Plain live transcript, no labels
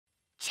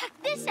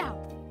this out.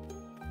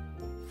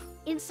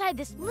 Inside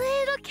this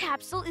little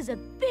capsule is a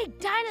big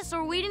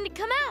dinosaur waiting to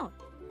come out.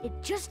 It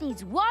just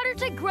needs water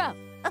to grow.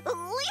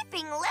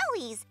 Leaping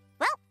lilies!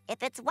 Well,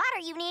 if it's water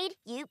you need,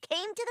 you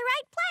came to the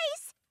right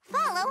place.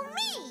 Follow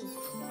me.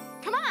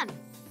 Come on.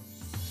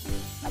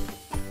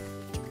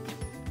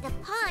 The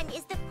pond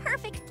is the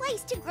perfect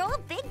place to grow a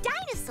big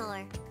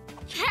dinosaur.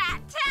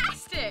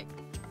 Fantastic!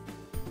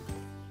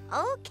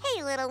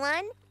 Okay, little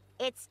one.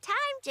 It's time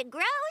to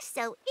grow,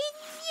 so in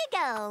you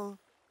go.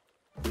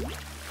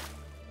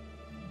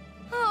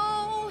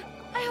 Oh,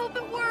 I hope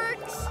it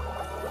works.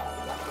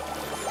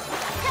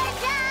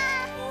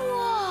 Ta-da!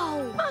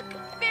 Whoa! Look,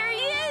 there he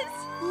is.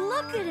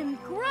 Look at him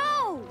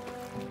grow.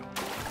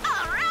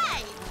 All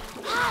right!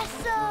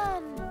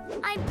 Awesome!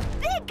 I'm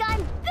big,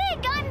 I'm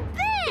big, I'm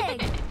big!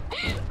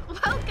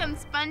 Welcome,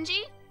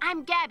 Spongy.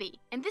 I'm Gabby,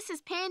 and this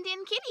is Pandy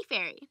and Kitty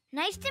Fairy.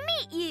 Nice to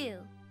meet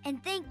you.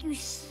 And thank you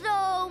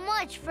so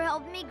much for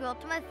helping me grow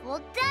up to my full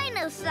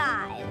dino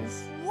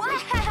size.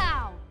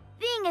 Wow!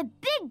 Being a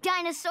big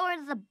dinosaur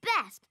is the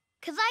best,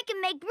 because I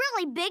can make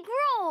really big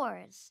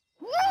roars.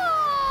 Whoa!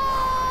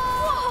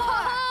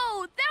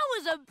 That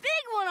was a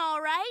big one,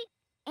 all right.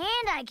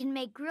 And I can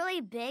make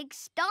really big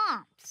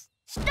stomps.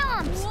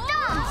 Stomp,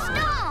 stomp,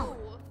 stomp!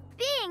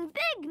 Being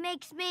big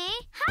makes me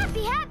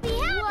happy, happy,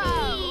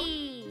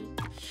 happy!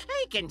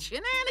 Shaking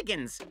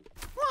shenanigans!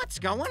 What's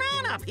going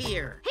on up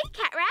here? Hey,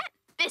 Cat Rat.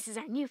 This is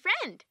our new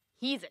friend.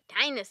 He's a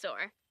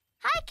dinosaur.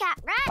 Hi, Cat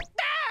Rat.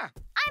 Ah!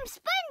 I'm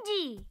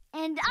Spongy,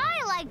 and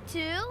I like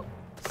to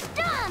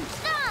stomp,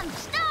 stomp,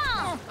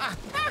 stomp!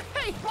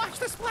 Hey, watch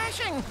the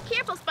splashing!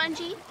 Careful,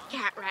 Spongy.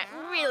 Cat Rat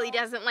really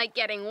doesn't like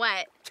getting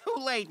wet. Too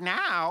late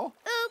now.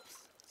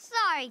 Oops.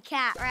 Sorry,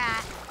 Cat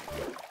Rat.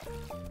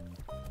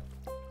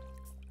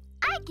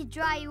 I could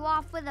dry you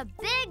off with a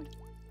big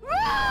roar!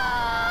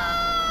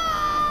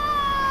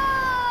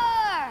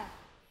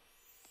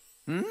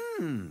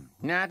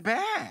 Not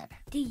bad.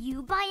 Do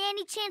you by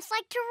any chance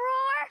like to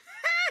roar?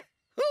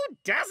 Who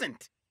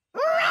doesn't?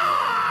 Roar!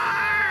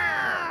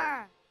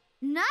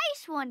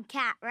 Nice one,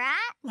 Cat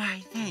Rat.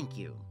 Why, thank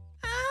you.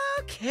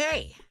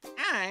 Okay,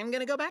 I'm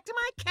gonna go back to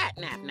my cat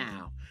nap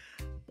now.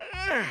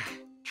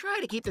 Try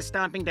to keep the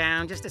stomping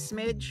down just a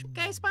smidge,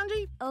 okay,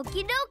 Spongy?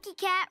 Okie dokie,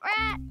 Cat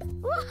Rat.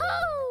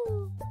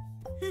 Woohoo!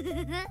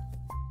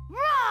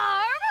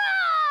 Roar,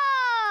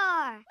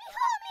 roar!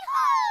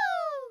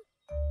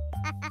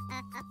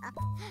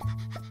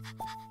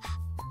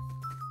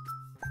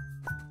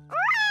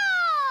 Meow,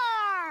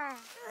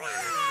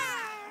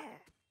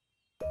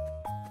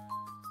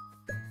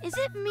 Is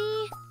it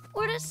me,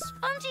 or does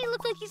Spongy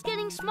look like he's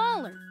getting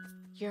smaller?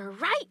 You're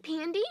right,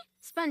 Pandy.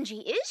 Spongy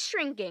is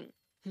shrinking.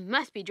 He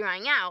must be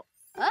drying out.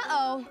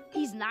 Uh-oh,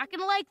 he's not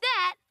gonna like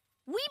that.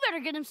 We better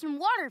get him some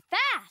water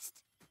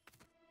fast.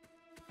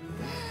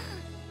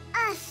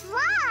 A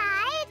slide!